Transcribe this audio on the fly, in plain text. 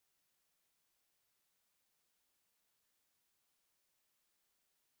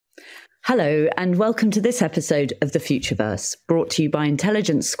Hello, and welcome to this episode of The Futureverse, brought to you by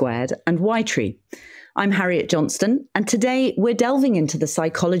Intelligence Squared and Ytree. I'm Harriet Johnston, and today we're delving into the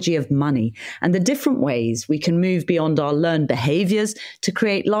psychology of money and the different ways we can move beyond our learned behaviours to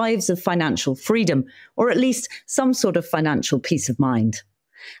create lives of financial freedom, or at least some sort of financial peace of mind.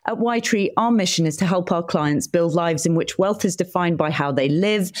 At Ytree, our mission is to help our clients build lives in which wealth is defined by how they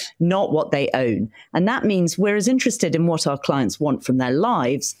live, not what they own. And that means we're as interested in what our clients want from their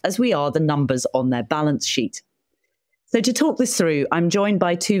lives as we are the numbers on their balance sheet. So to talk this through, I'm joined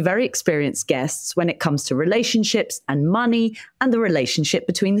by two very experienced guests when it comes to relationships and money and the relationship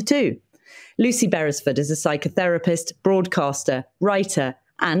between the two. Lucy Beresford is a psychotherapist, broadcaster, writer,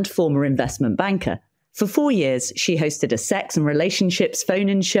 and former investment banker. For 4 years, she hosted a sex and relationships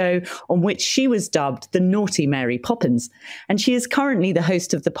phone-in show on which she was dubbed the Naughty Mary Poppins. And she is currently the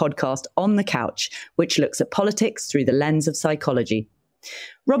host of the podcast On the Couch, which looks at politics through the lens of psychology.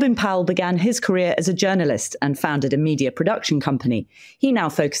 Robin Powell began his career as a journalist and founded a media production company. He now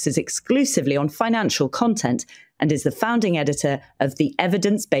focuses exclusively on financial content and is the founding editor of The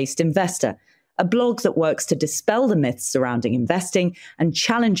Evidence-Based Investor, a blog that works to dispel the myths surrounding investing and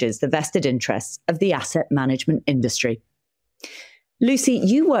challenges the vested interests of the asset management industry. Lucy,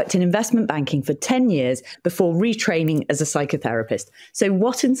 you worked in investment banking for 10 years before retraining as a psychotherapist. So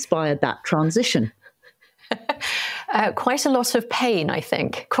what inspired that transition? Quite a lot of pain, I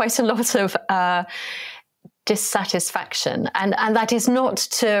think. Quite a lot of dissatisfaction. And that is not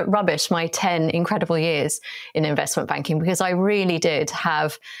to rubbish my 10 incredible years in investment banking, because I really did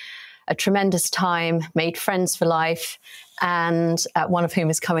have a tremendous time, made friends for life, and one of whom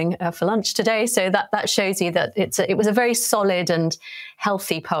is coming for lunch today. So that shows you that it was a very solid and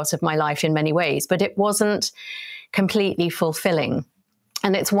healthy part of my life in many ways, but it wasn't completely fulfilling.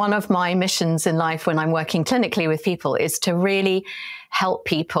 And it's one of my missions in life when I'm working clinically with people is to really help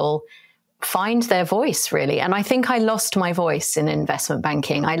people find their voice, really. And I think I lost my voice in investment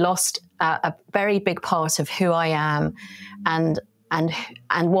banking. I lost a very big part of who I am and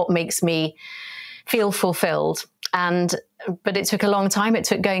what makes me feel fulfilled. But it took a long time. It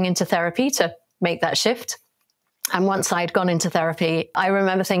took going into therapy to make that shift. And once I'd gone into therapy, I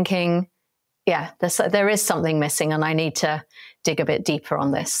remember thinking, yeah, there is something missing and I need to dig a bit deeper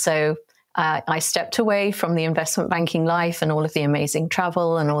on this. So I stepped away from the investment banking life and all of the amazing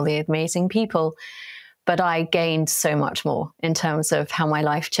travel and all the amazing people. But I gained so much more in terms of how my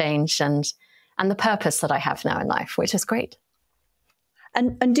life changed and the purpose that I have now in life, which is great.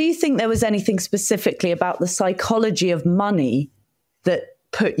 And do you think there was anything specifically about the psychology of money that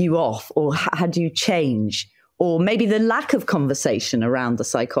put you off or had you change? Or maybe the lack of conversation around the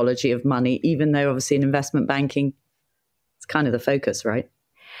psychology of money, even though obviously in investment banking, it's kind of the focus, right?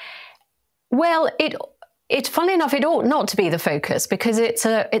 Well, funnily enough, it ought not to be the focus because it's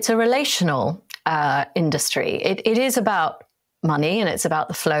a relational industry. It is about money and it's about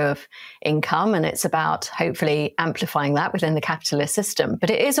the flow of income and it's about hopefully amplifying that within the capitalist system.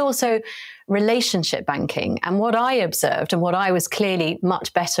 But it is also relationship banking. And what I observed and what I was clearly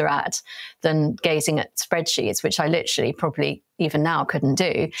much better at than gazing at spreadsheets, which I literally probably even now couldn't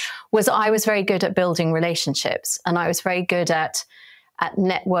do, was I was very good at building relationships and I was very good at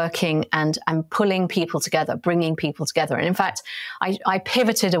networking and pulling people together, bringing people together. And in fact, I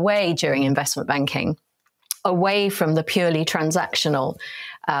pivoted away during investment banking away from the purely transactional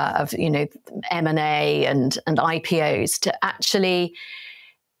of M&A and IPOs to actually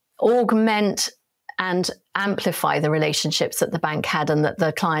augment and amplify the relationships that the bank had and that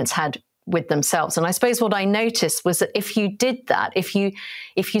the clients had with themselves. And I suppose what I noticed was that if you did that, if you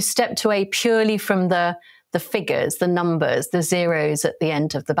stepped away purely from the figures, the numbers, the zeros at the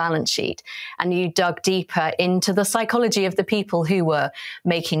end of the balance sheet, and you dug deeper into the psychology of the people who were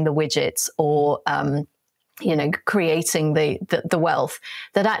making the widgets or creating the wealth,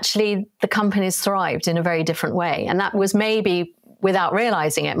 that actually the companies thrived in a very different way. And that was maybe, without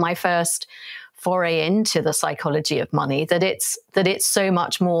realizing it, my first foray into the psychology of money, that it's so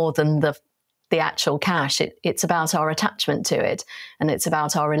much more than the actual cash. It's about our attachment to it. And it's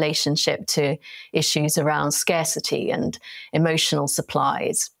about our relationship to issues around scarcity and emotional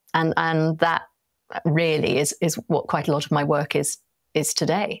supplies. And that really is what quite a lot of my work is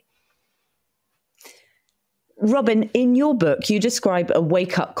today. Robin, in your book, you describe a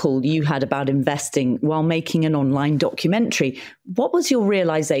wake-up call you had about investing while making an online documentary. What was your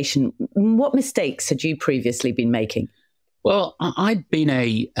realization? What mistakes had you previously been making? Well, I'd been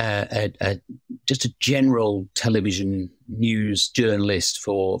a just a general television news journalist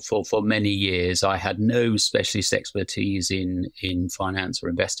for many years. I had no specialist expertise in finance or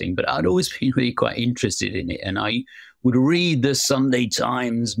investing, but I'd always been really quite interested in it. And I would read the Sunday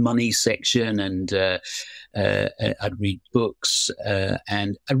Times money section, and I'd read books,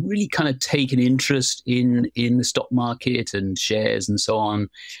 and I really kind of take an interest in the stock market and shares and so on.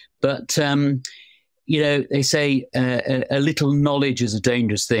 But they say a little knowledge is a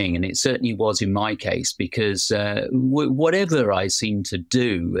dangerous thing, and it certainly was in my case, because whatever I seemed to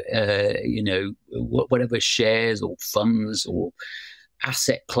do, whatever shares or funds or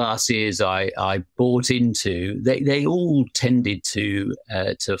asset classes I bought into, they all tended to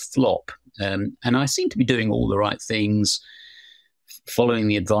flop, and I seemed to be doing all the right things, following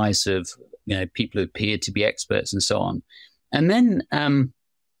the advice of people who appeared to be experts and so on. And then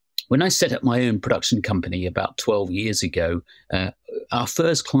when I set up my own production company about 12 years ago, our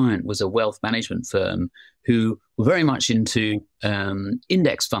first client was a wealth management firm who were very much into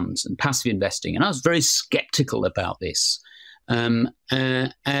index funds and passive investing. And I was very skeptical about this. And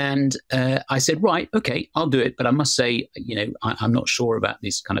I said, right, okay, I'll do it. But I must say, I'm not sure about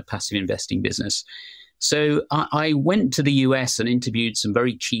this kind of passive investing business. So I went to the US and interviewed some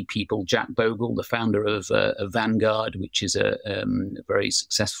very key people. Jack Bogle, the founder of Vanguard, which is a very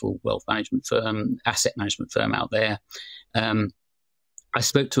successful wealth management firm, asset management firm out there. I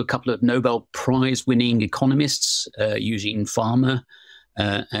spoke to a couple of Nobel Prize winning economists, Eugene Farmer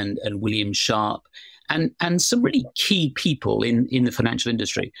and William Sharp, and some really key people in the financial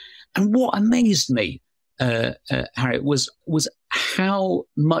industry. And what amazed me, Harriet, was how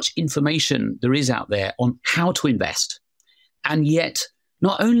much information there is out there on how to invest. And yet,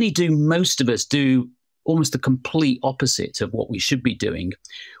 not only do most of us do almost the complete opposite of what we should be doing,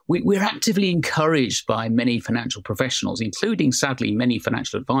 we're actively encouraged by many financial professionals, including, sadly, many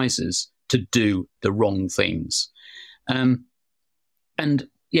financial advisors, to do the wrong things. I'll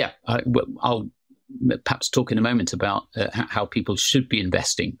perhaps talk in a moment about how people should be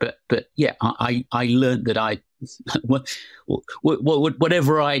investing. But I learned that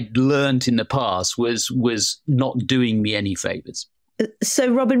whatever I'd learned in the past was not doing me any favors.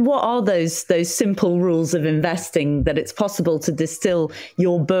 So, Robin, what are those simple rules of investing that it's possible to distill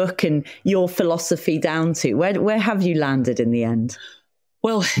your book and your philosophy down to? Where have you landed in the end?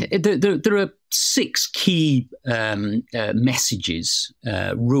 Well, there are 6 key messages,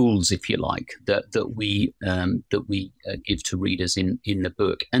 rules, if you like, that we give to readers in the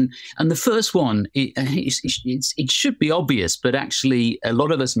book. And the first one, it should be obvious, but actually a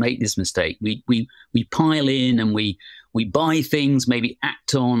lot of us make this mistake. We pile in and we buy things, maybe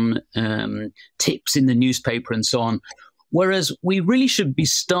act on tips in the newspaper and so on. Whereas we really should be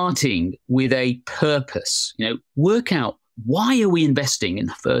starting with a purpose. Work out, why are we investing in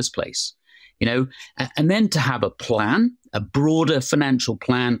the first place? And then to have a plan, a broader financial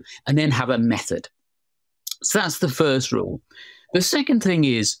plan, and then have a method. So that's the first rule. The second thing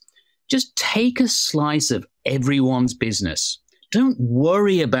is just take a slice of everyone's business. Don't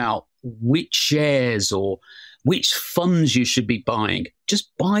worry about which shares or which funds you should be buying.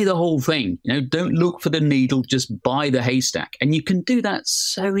 Just buy the whole thing. Don't look for the needle, just buy the haystack. And you can do that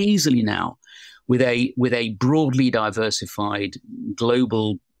so easily now with a broadly diversified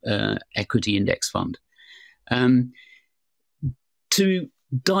global equity index fund. To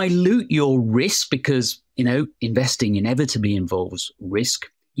dilute your risk, because investing inevitably involves risk,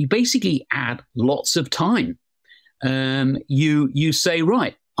 you basically add lots of time. You say,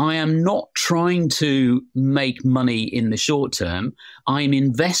 right, I am not trying to make money in the short term. I'm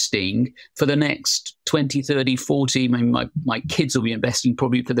investing for the next 20, 30, 40, maybe my kids will be investing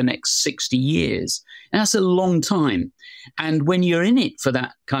probably for the next 60 years. And that's a long time. And when you're in it for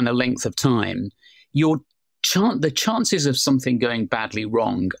that kind of length of time, the chances of something going badly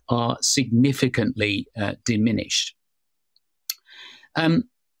wrong are significantly diminished. The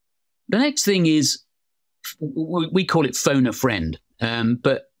next thing is, we call it phone a friend.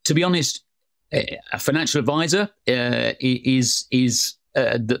 But to be honest, a financial advisor is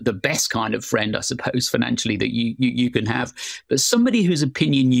the best kind of friend, I suppose, financially that you can have. But somebody whose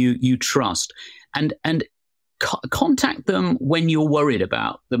opinion you trust, and contact them when you're worried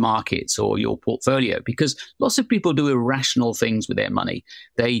about the markets or your portfolio, because lots of people do irrational things with their money.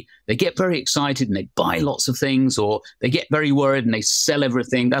 They get very excited and they buy lots of things, or they get very worried and they sell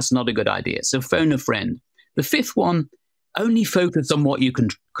everything. That's not a good idea. So phone a friend. The fifth one, only focus on what you can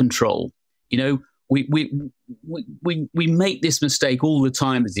control. We make this mistake all the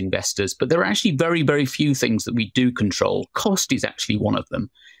time as investors, but there are actually very, very few things that we do control. Cost is actually one of them.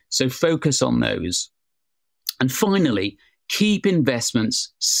 So focus on those. And finally, keep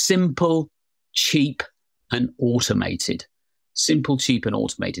investments simple cheap and automated. Simple, cheap and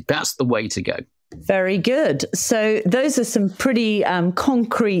automated. That's the way to go. Very good. So those are some pretty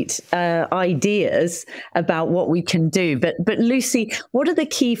concrete ideas about what we can do. But Lucy, what are the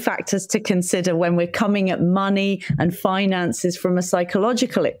key factors to consider when we're coming at money and finances from a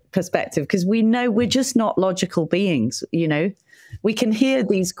psychological perspective? Because we know we're just not logical beings, you know. We can hear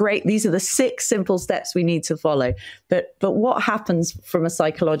these are the 6 simple steps we need to follow. But what happens from a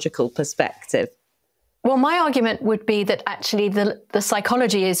psychological perspective? Well, my argument would be that actually the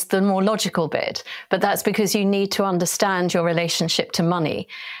psychology is the more logical bit, but that's because you need to understand your relationship to money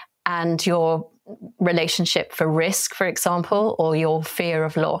and your relationship for risk, for example, or your fear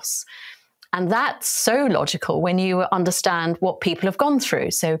of loss. And that's so logical when you understand what people have gone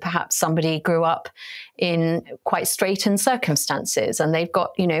through. So perhaps somebody grew up in quite straitened circumstances and they've got,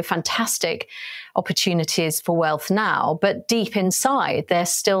 you know, fantastic opportunities for wealth now, but deep inside,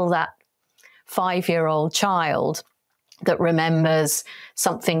 there's still that 5-year-old child that remembers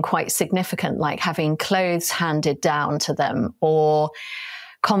something quite significant, like having clothes handed down to them or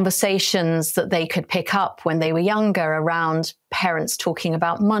conversations that they could pick up when they were younger around parents talking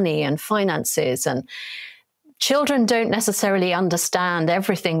about money and finances. And children don't necessarily understand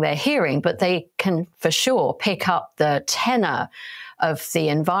everything they're hearing, but they can for sure pick up the tenor of the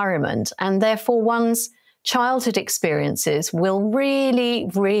environment. And therefore, one's childhood experiences will really,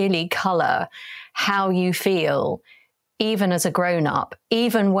 really colour how you feel, even as a grown-up,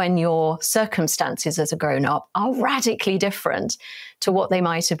 even when your circumstances as a grown-up are radically different to what they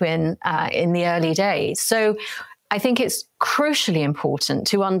might have been in the early days. So I think it's crucially important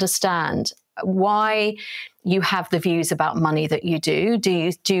to understand why you have the views about money that you do.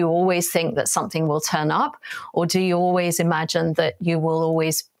 Do you always think that something will turn up, or do you always imagine that you will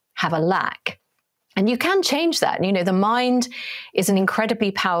always have a lack? And you can change that. You know, the mind is an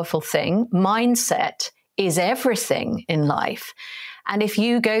incredibly powerful thing. Mindset is everything in life. And if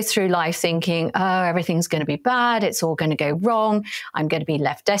you go through life thinking, oh, everything's going to be bad, it's all going to go wrong, I'm going to be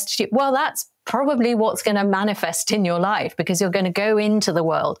left destitute, well, that's probably what's going to manifest in your life, because you're going to go into the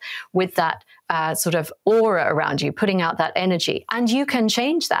world with that sort of aura around you, putting out that energy. And you can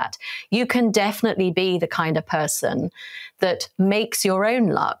change that. You can definitely be the kind of person that makes your own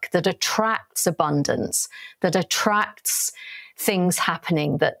luck, that attracts abundance, that attracts things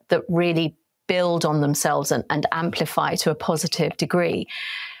happening that really build on themselves and amplify to a positive degree.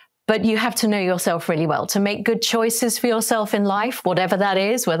 But you have to know yourself really well to make good choices for yourself in life, whatever that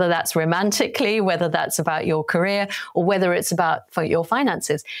is, whether that's romantically, whether that's about your career, or whether it's about for your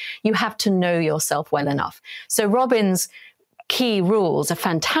finances. You have to know yourself well enough. So Robin's key rules are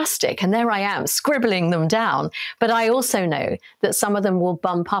fantastic, and there I am scribbling them down. But I also know that some of them will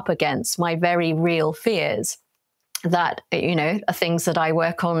bump up against my very real fears that, you know, are things that I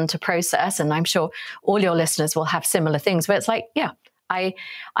work on to process. And I'm sure all your listeners will have similar things, but it's like, yeah, I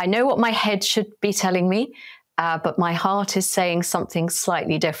know what my head should be telling me, but my heart is saying something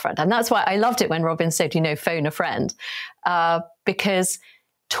slightly different. And that's why I loved it when Robin said, you know, phone a friend, because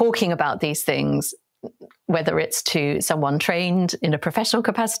talking about these things, whether it's to someone trained in a professional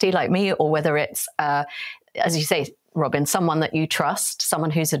capacity like me, or whether it's, as you say, Robin, someone that you trust,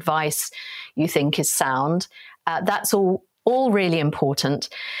 someone whose advice you think is sound, that's all really important.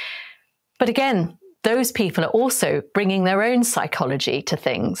 But again, those people are also bringing their own psychology to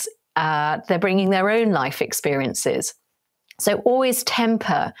things. They're bringing their own life experiences. So always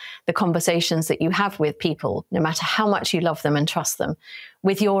temper the conversations that you have with people, no matter how much you love them and trust them,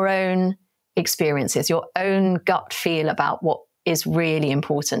 with your own experiences, your own gut feel about what is really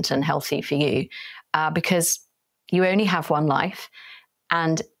important and healthy for you, because you only have one life,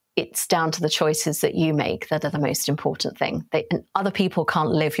 and it's down to the choices that you make that are the most important thing. And other people can't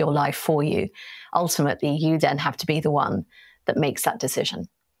live your life for you. Ultimately, you then have to be the one that makes that decision.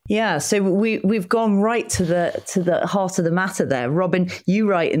 Yeah, so we've gone right to the heart of the matter there. Robin, you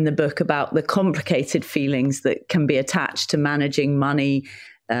write in the book about the complicated feelings that can be attached to managing money,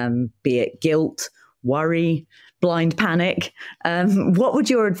 be it guilt, worry, blind panic. What would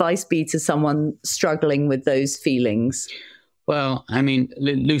your advice be to someone struggling with those feelings? Well, I mean,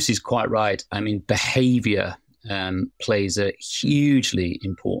 Lucy's quite right. I mean, behavior plays a hugely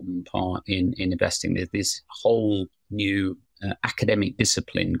important part in investing. There's this whole new academic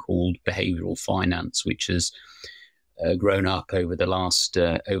discipline called behavioral finance, which has grown up over the last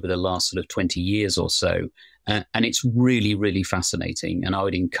sort of 20 years or so, and it's really, really fascinating. And I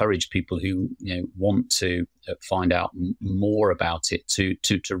would encourage people who want to find out more about it to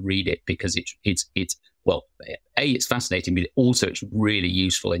read it, because it's well, it's fascinating, but also it's really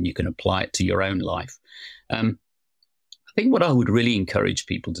useful, and you can apply it to your own life. I think what I would really encourage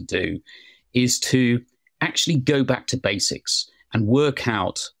people to do is to actually go back to basics and work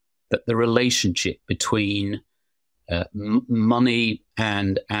out that the relationship between money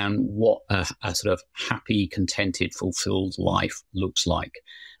and what a sort of happy, contented, fulfilled life looks like.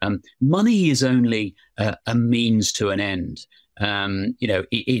 Money is only a means to an end.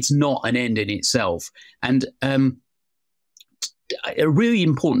 It's not an end in itself. And a really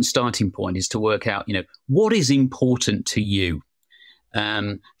important starting point is to work out, what is important to you.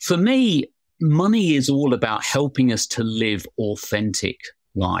 For me, money is all about helping us to live authentic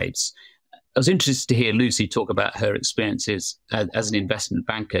lives. I was interested to hear Lucy talk about her experiences as an investment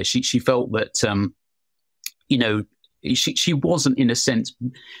banker. She felt that, she wasn't, in a sense,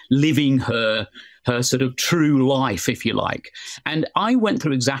 living her sort of true life, if you like. And I went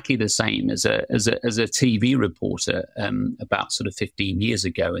through exactly the same as a TV reporter about sort of 15 years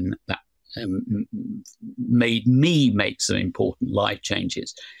ago, and that made me make some important life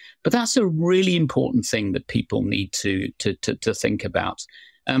changes. But that's a really important thing that people need to think about.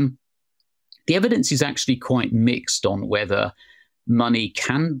 The evidence is actually quite mixed on whether money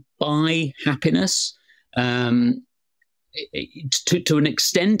can buy happiness. To an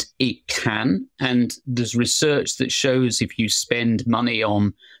extent, it can. And there's research that shows if you spend money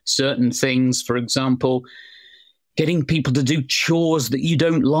on certain things, for example, getting people to do chores that you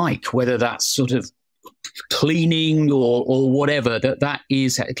don't like, whether that's sort of cleaning or whatever, that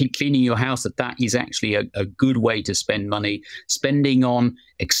is cleaning your house, that is actually a good way to spend money. Spending on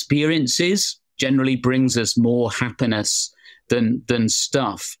experiences generally brings us more happiness than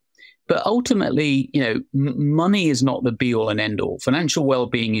stuff. But ultimately, money is not the be all and end all. Financial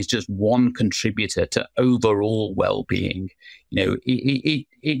well-being is just one contributor to overall well-being. It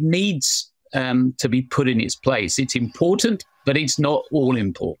needs to be put in its place. It's important, but it's not all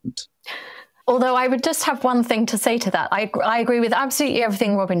important. Although I would just have one thing to say to that. I agree with absolutely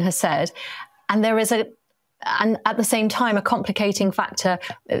everything Robin has said. And there is and at the same time, a complicating factor,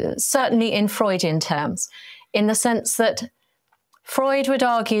 certainly in Freudian terms, in the sense that Freud would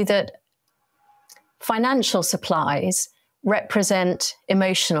argue that financial supplies represent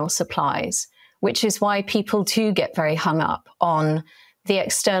emotional supplies, which is why people do get very hung up on the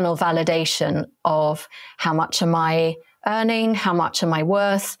external validation of how much am I earning, how much am I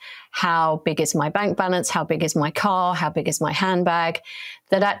worth, how big is my bank balance, how big is my car, how big is my handbag,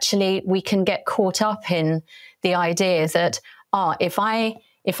 that actually we can get caught up in the idea that,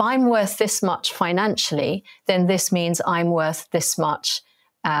 if I'm worth this much financially, then this means I'm worth this much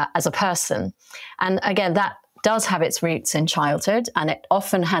as a person. And again, that does have its roots in childhood, and it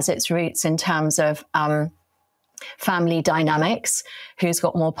often has its roots in terms of family dynamics, who's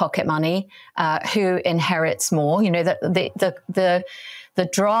got more pocket money, who inherits more. The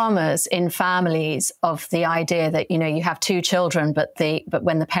dramas in families of the idea that, you have two children, but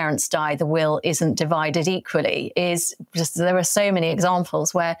when the parents die, the will isn't divided equally, is just, there are so many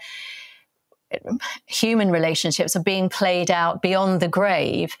examples where human relationships are being played out beyond the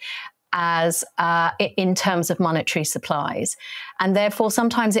grave as in terms of monetary supplies. And therefore,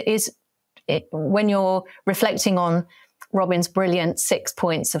 sometimes when you're reflecting on Robin's brilliant 6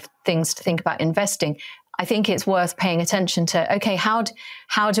 points of things to think about investing, I think it's worth paying attention to, okay, how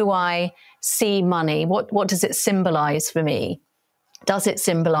do I see money? What does it symbolize for me? Does it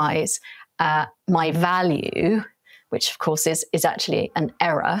symbolize my value, which of course is actually an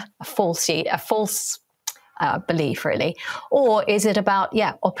error, a false belief, really? Or is it about,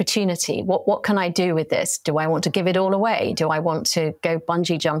 opportunity? What can I do with this? Do I want to give it all away? Do I want to go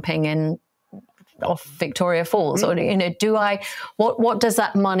bungee jumping off Victoria Falls? Or, what does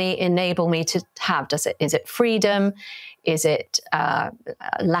that money enable me to have? Is it freedom? Is it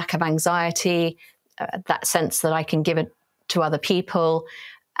lack of anxiety? That sense that I can give it to other people?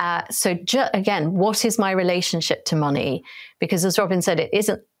 Again, what is my relationship to money? Because as Robin said, it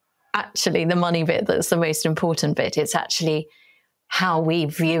isn't actually the money bit that's the most important bit. It's actually how we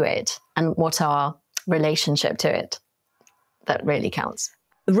view it and what our relationship to it that really counts.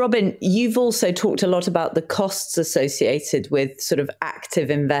 Robin, you've also talked a lot about the costs associated with sort of active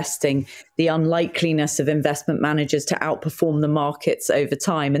investing, the unlikeliness of investment managers to outperform the markets over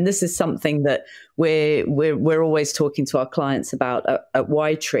time. And this is something that we're always talking to our clients about at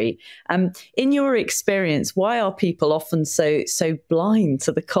Ytree. In your experience, why are people often so blind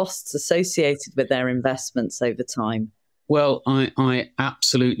to the costs associated with their investments over time? Well, I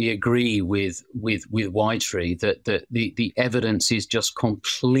absolutely agree with Ytree that the evidence is just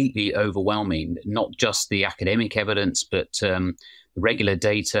completely overwhelming. Not just the academic evidence, but the regular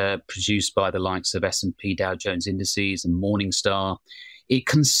data produced by the likes of S&P Dow Jones Indices and Morningstar. it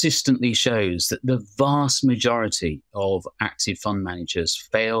consistently shows that the vast majority of active fund managers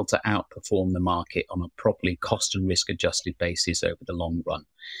fail to outperform the market on a properly cost and risk adjusted basis over the long run.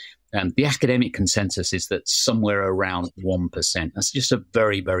 The academic consensus is that somewhere around 1%, that's just a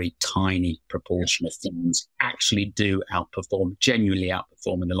very, very tiny proportion of funds actually do outperform, genuinely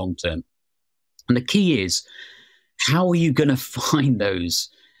outperform in the long term. And the key is, how are you going to find those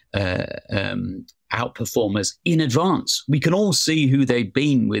outperformers in advance? We can all see who they've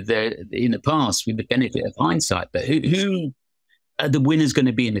been with in the past with the benefit of hindsight, but who are the winners going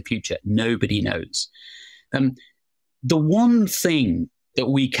to be in the future? Nobody knows. The one thing that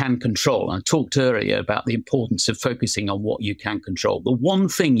we can control, I talked earlier about the importance of focusing on what you can control. The one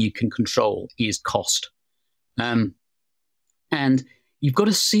thing you can control is cost. And you've got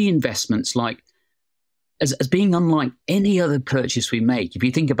to see investments like as being unlike any other purchase we make. If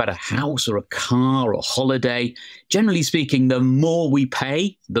you think about a house or a car or holiday, generally speaking, the more we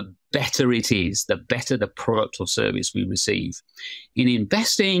pay, the better it is, the better the product or service we receive. In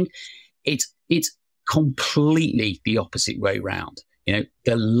investing, it's completely the opposite way round. You know,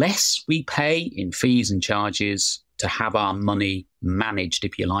 the less we pay in fees and charges to have our money managed,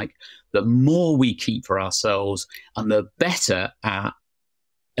 if you like, the more we keep for ourselves and the better our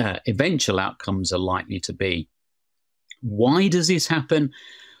eventual outcomes are likely to be. Why does this happen?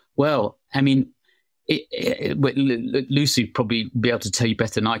 Well, I mean, Lucy probably be able to tell you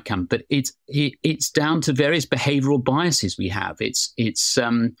better than I can, but it's down to various behavioral biases we have. It's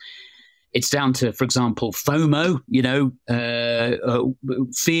down to, for example, FOMO,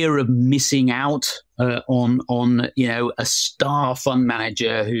 fear of missing out on a star fund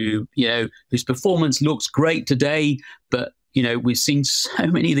manager whose performance looks great today, but we've seen so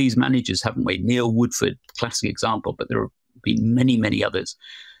many of these managers, haven't we? Neil Woodford, classic example, but there have been many, many others.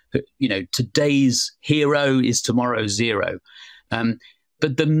 Today's hero is tomorrow's zero.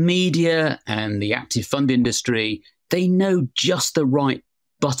 But the media and the active fund industry, they know just the right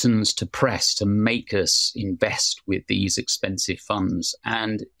buttons to press to make us invest with these expensive funds.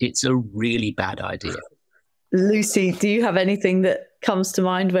 And it's a really bad idea. Lucy, do you have anything that comes to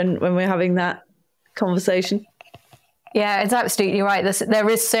mind when we're having that conversation? Yeah, it's absolutely right. There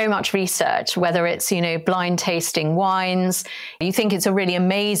is so much research, whether it's, blind tasting wines. You think it's a really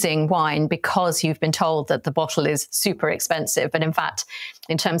amazing wine because you've been told that the bottle is super expensive. But in fact,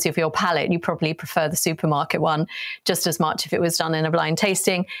 in terms of your palate, you probably prefer the supermarket one just as much if it was done in a blind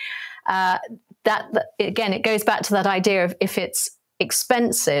tasting. Again, it goes back to that idea of if it's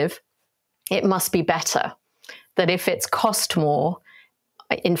expensive, it must be better. That if it's cost more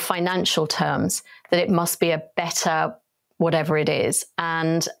in financial terms, that it must be a better whatever it is.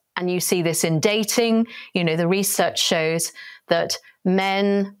 And you see this in dating. The research shows that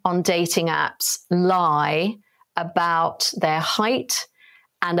men on dating apps lie about their height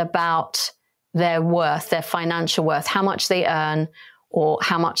and about their worth, their financial worth, how much they earn or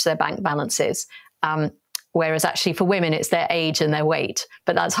how much their bank balance is. Whereas actually for women, it's their age and their weight.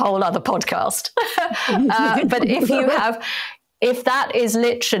 But that's a whole other podcast. But if that is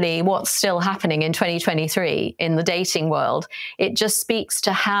literally what's still happening in 2023 in the dating world, it just speaks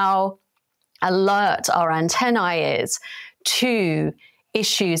to how alert our antennae is to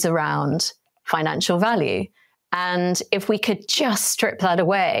issues around financial value. And if we could just strip that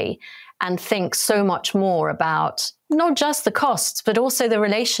away and think so much more about not just the costs, but also the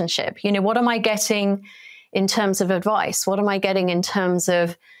relationship. What am I getting in terms of advice? What am I getting in terms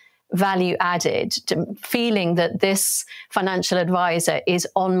of value added, feeling that this financial advisor is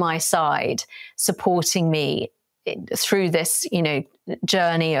on my side, supporting me through this,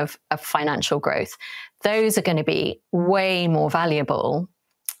 journey of financial growth. Those are going to be way more valuable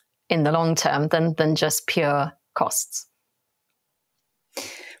in the long term than just pure costs.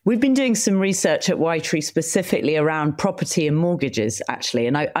 We've been doing some research at Whitetree specifically around property and mortgages, actually,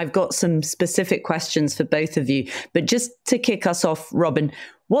 and I've got some specific questions for both of you. But just to kick us off, Robin,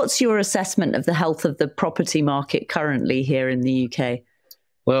 what's your assessment of the health of the property market currently here in the UK?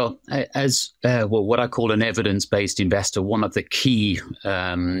 Well, as what I call an evidence-based investor, one of the key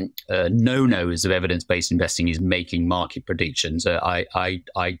no-nos of evidence-based investing is making market predictions. I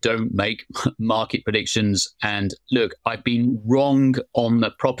don't make market predictions. And look, I've been wrong on the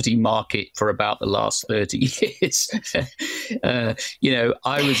property market for about the last 30 years.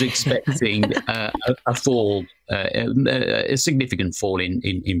 I was expecting a fall, a significant fall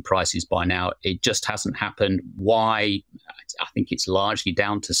in prices by now. It just hasn't happened. Why? I think it's largely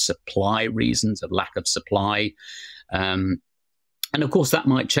down to supply reasons, of lack of supply. And of course, that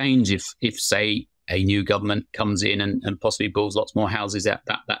might change if say, a new government comes in and possibly builds lots more houses.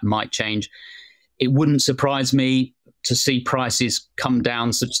 That might change. It wouldn't surprise me to see prices come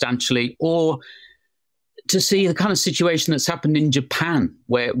down substantially, or to see the kind of situation that's happened in Japan,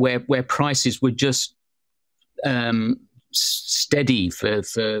 where prices were just steady for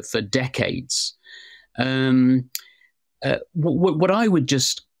decades. What I would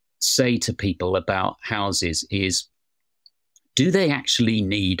just say to people about houses is, do they actually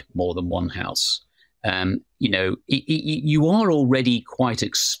need more than one house? You are already quite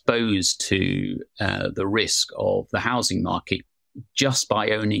exposed to the risk of the housing market just by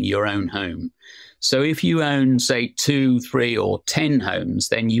owning your own home. So if you own, say, 2, 3, or 10 homes,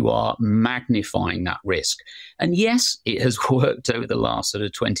 then you are magnifying that risk. And yes, it has worked over the last sort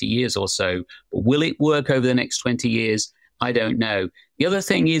of 20 years or so, but will it work over the next 20 years? I don't know. The other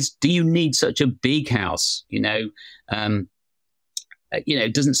thing is, do you need such a big house? It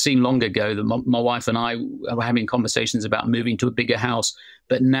doesn't seem long ago that my wife and I were having conversations about moving to a bigger house,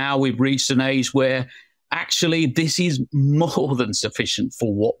 but now we've reached an age where actually this is more than sufficient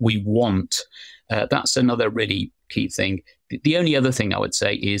for what we want. That's another really key thing. The only other thing I would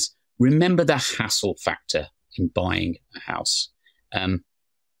say is, remember the hassle factor in buying a house.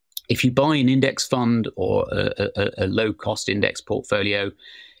 If you buy an index fund or a low-cost index portfolio,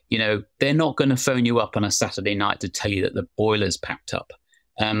 they're not going to phone you up on a Saturday night to tell you that the boiler's packed up.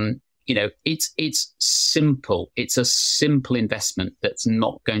 It's simple. It's a simple investment that's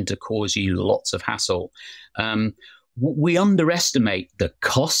not going to cause you lots of hassle. We underestimate the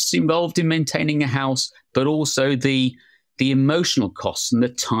costs involved in maintaining a house, but also the emotional costs and the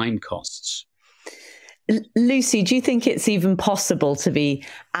time costs. Lucy, do you think it's even possible to be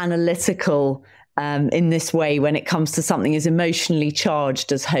analytical in this way when it comes to something as emotionally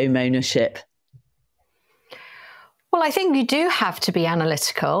charged as home ownership? Well, I think you do have to be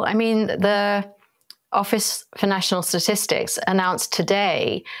analytical. I mean, the Office for National Statistics announced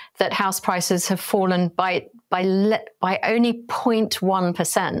today that house prices have fallen by only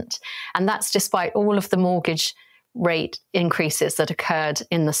 0.1%. And that's despite all of the mortgage rate increases that occurred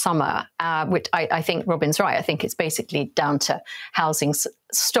in the summer, which I think Robin's right. I think it's basically down to housing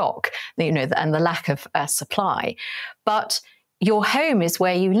stock, and the lack of supply. But your home is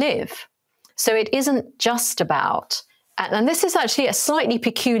where you live. So it isn't just about, and this is actually a slightly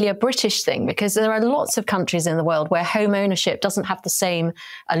peculiar British thing, because there are lots of countries in the world where home ownership doesn't have the same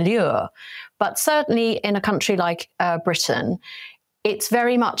allure. But certainly in a country like Britain, it's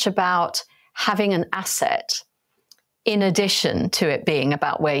very much about having an asset in addition to it being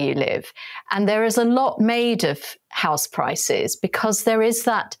about where you live. And there is a lot made of house prices because there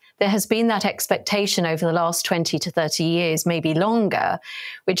has been that expectation over the last 20 to 30 years, maybe longer,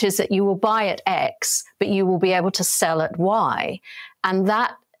 which is that you will buy at X, but you will be able to sell at Y. And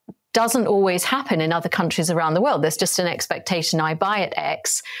that doesn't always happen in other countries around the world. There's just an expectation. I buy at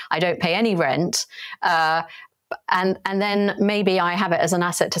X, I don't pay any rent, and then maybe I have it as an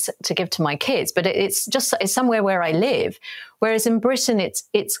asset to give to my kids, but it's somewhere where I live. Whereas in Britain,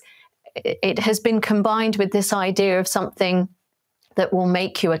 it has been combined with this idea of something that will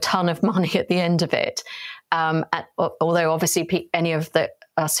make you a ton of money at the end of it. Although obviously any of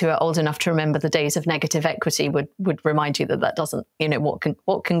us who are old enough to remember the days of negative equity would remind you that doesn't,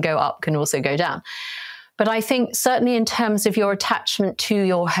 what can go up can also go down. But I think certainly in terms of your attachment to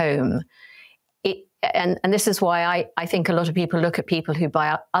your home, and this is why I think a lot of people look at people who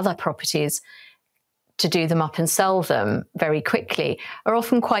buy other properties to do them up and sell them very quickly, are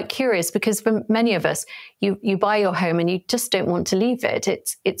often quite curious, because for many of us, you buy your home and you just don't want to leave it.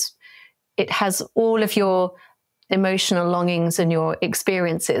 It has all of your emotional longings and your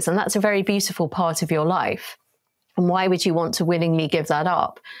experiences, and that's a very beautiful part of your life. And why would you want to willingly give that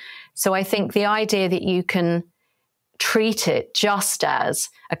up? So I think the idea that you can treat it just as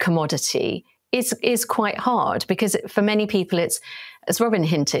a commodity is quite hard, because for many people it's, as Robin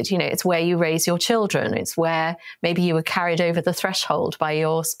hinted, it's where you raise your children. It's where maybe you were carried over the threshold by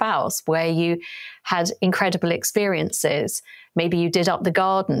your spouse, where you had incredible experiences. Maybe you did up the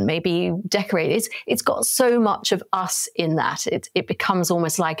garden, maybe you decorated. It's got so much of us in that. It becomes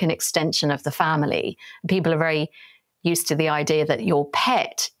almost like an extension of the family. People are very used to the idea that your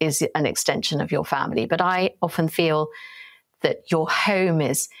pet is an extension of your family. But I often feel that your home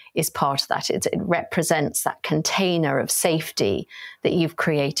is part of that. It represents that container of safety that you've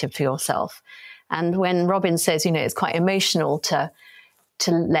created for yourself. And when Robin says, it's quite emotional to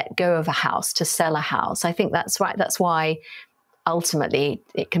let go of a house, to sell a house, I think that's right. That's why ultimately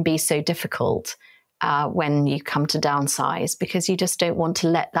it can be so difficult when you come to downsize, because you just don't want to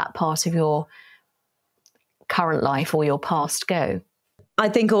let that part of your current life or your past go. I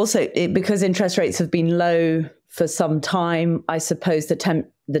think also because interest rates have been low for some time, I suppose the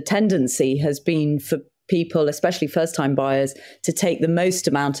tendency has been for people, especially first-time buyers, to take the most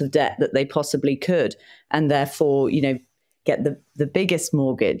amount of debt that they possibly could, and therefore, get the biggest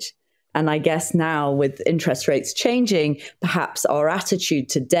mortgage. And I guess now with interest rates changing, perhaps our attitude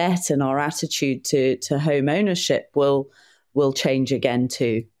to debt and our attitude to home ownership will change again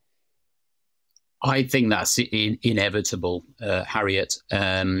too. I think that's inevitable, Harriet.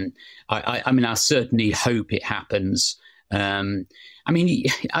 I mean, I certainly hope it happens. I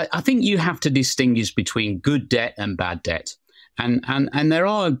think you have to distinguish between good debt and bad debt, and there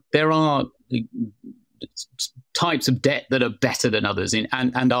are types of debt that are better than others,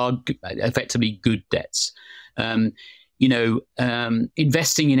 and are effectively good debts.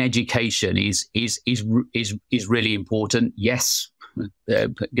 Investing in education is really important. Yes,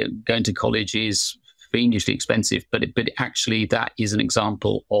 going to college is fiendishly expensive, but actually that is an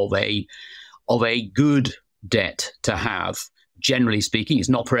example of a good debt to have. Generally speaking, it's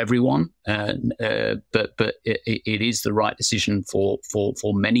not for everyone, but it is the right decision for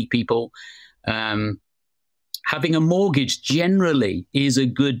many people. Having a mortgage generally is a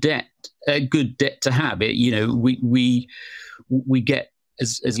good debt to have. We get,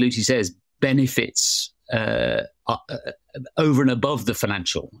 as Lucy says, benefits over and above the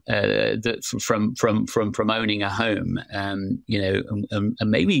financial from owning a home. And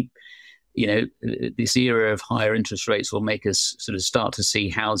maybe this era of higher interest rates will make us sort of start to see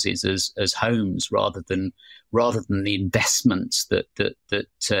houses as homes rather than the investments that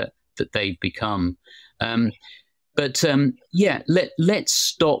they've become. Let's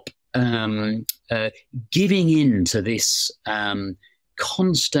stop giving in to this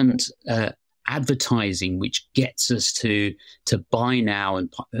constant advertising, which gets us to buy now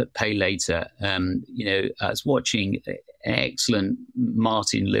and pay later. I was watching an excellent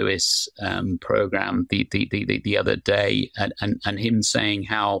Martin Lewis program the other day, and him saying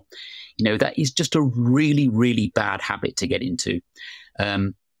how that is just a really, really bad habit to get into.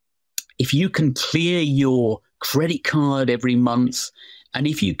 If you can clear your credit card every month, and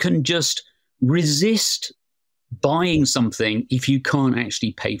if you can just resist buying something if you can't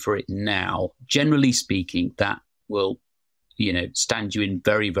actually pay for it now, generally speaking, that will, stand you in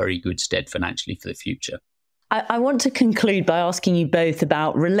very, very good stead financially for the future. I want to conclude by asking you both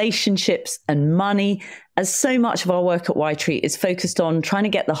about relationships and money, as so much of our work at Y-Tree is focused on trying to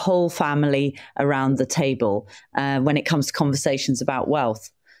get the whole family around the table when it comes to conversations about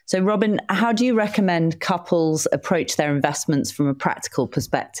wealth. So, Robin, how do you recommend couples approach their investments from a practical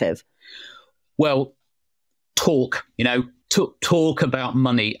perspective? Well, talk about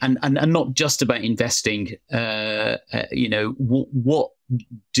money and not just about investing. What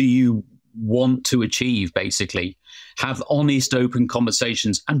do you want to achieve, basically? Have honest, open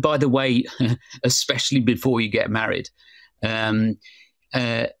conversations. And by the way, especially before you get married, but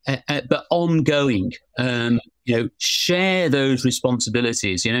ongoing, share those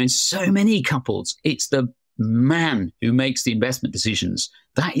responsibilities. In so many couples, it's the man who makes the investment decisions.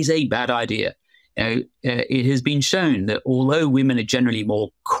 That is a bad idea. It has been shown that although women are generally more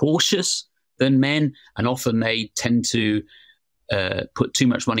cautious than men, and often they tend to put too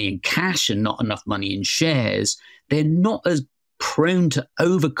much money in cash and not enough money in shares, they're not as prone to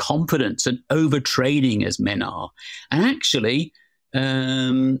overconfidence and overtrading as men are. And actually,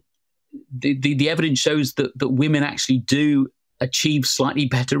 the evidence shows that women actually do achieve slightly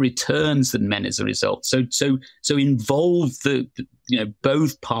better returns than men as a result. So involve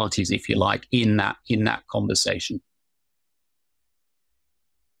both parties, if you like, in that conversation.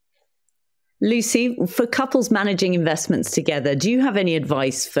 Lucy, for couples managing investments together, do you have any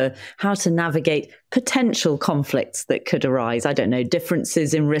advice for how to navigate potential conflicts that could arise? I don't know,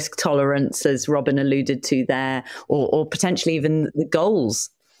 differences in risk tolerance, as Robin alluded to there, or potentially even the goals?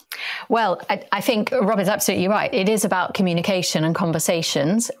 Well, I think Robin's absolutely right. It is about communication and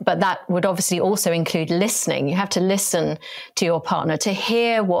conversations, but that would obviously also include listening. You have to listen to your partner to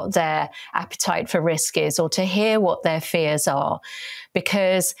hear what their appetite for risk is, or to hear what their fears are,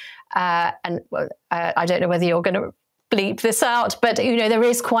 because I don't know whether you're going to bleep this out, but there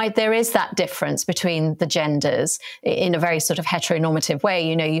is that difference between the genders in a very sort of heteronormative way.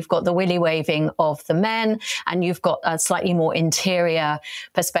 You've got the willy waving of the men, and you've got a slightly more interior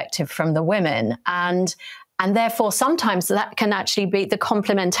perspective from the women, and therefore sometimes that can actually be, the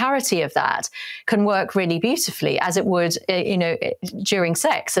complementarity of that can work really beautifully, as it would during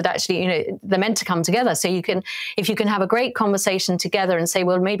sex. That actually they're meant to come together. So if you can have a great conversation together and say,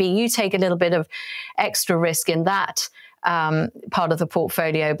 well, maybe you take a little bit of extra risk in that part of the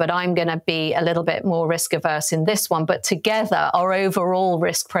portfolio, but I'm going to be a little bit more risk averse in this one. But together, our overall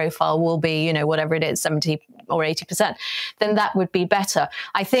risk profile will be, whatever it is, 70 or 80%, then that would be better.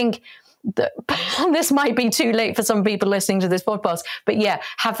 I think this might be too late for some people listening to this podcast, but yeah,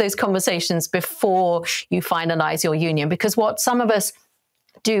 have those conversations before you finalize your union. Because what some of us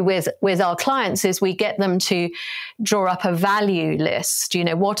do with our clients is we get them to draw up a value list. You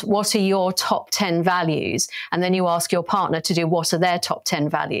know, what are your top 10 values? And then you ask your partner to do what are their top 10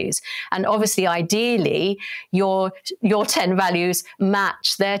 values. And obviously, ideally, your 10 values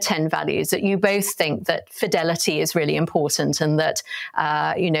match their 10 values, that you both think that fidelity is really important, and that,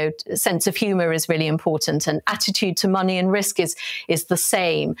 sense of humor is really important, and attitude to money and risk is the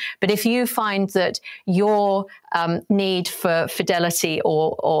same. But if you find that your need for fidelity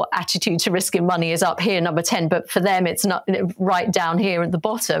or attitude to risk and money is up here, number 10, but for them it's not right down here at the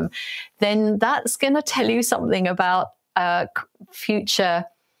bottom, then that's going to tell you something about future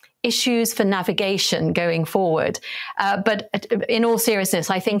issues for navigation going forward. But in all seriousness,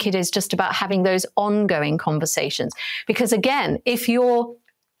 I think it is just about having those ongoing conversations. Because again,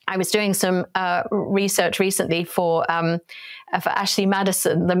 I was doing some research recently for Ashley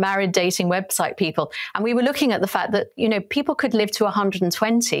Madison, the married dating website people. And we were looking at the fact that, people could live to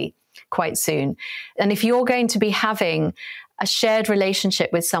 120 quite soon. And if you're going to be having a shared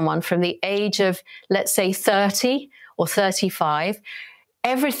relationship with someone from the age of, let's say, 30 or 35,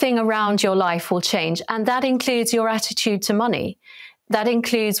 everything around your life will change. And that includes your attitude to money. That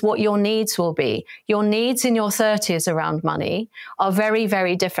includes what your needs will be. Your needs in your 30s around money are very,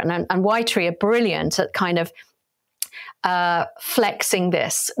 very different. And Whitetree are brilliant at kind of flexing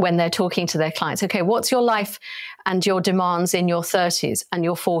this when they're talking to their clients. Okay, what's your life and your demands in your 30s and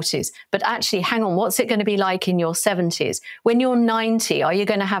your 40s? But actually, hang on, what's it going to be like in your 70s? When you're 90, are you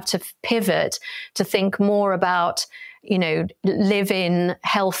going to have to pivot to think more about live-in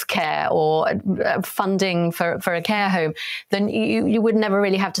healthcare or funding for a care home? Then you would never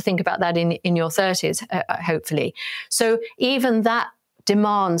really have to think about that in your 30s, hopefully. So even that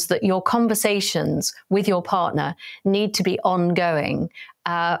demands that your conversations with your partner need to be ongoing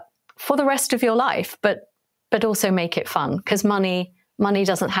for the rest of your life, but also make it fun, because money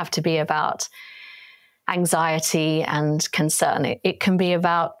doesn't have to be about anxiety and concern. It can be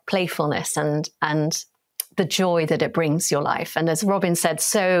about playfulness and the joy that it brings your life. And as Robin said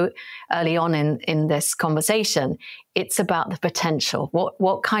so early on in this conversation, it's about the potential.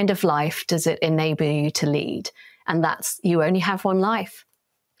 What kind of life does it enable you to lead? And that's, you only have one life.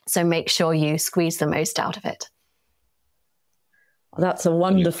 So make sure you squeeze the most out of it. Well, that's a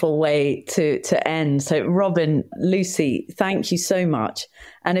wonderful way to end. So Robin, Lucy, thank you so much.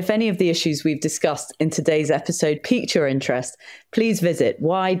 And if any of the issues we've discussed in today's episode piqued your interest, please visit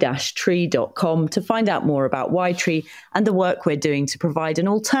y-tree.com to find out more about Whitetree and the work we're doing to provide an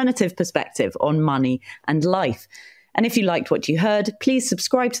alternative perspective on money and life. And if you liked what you heard, please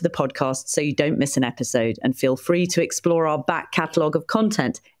subscribe to the podcast so you don't miss an episode, and feel free to explore our back catalogue of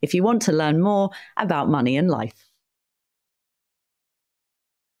content if you want to learn more about money and life.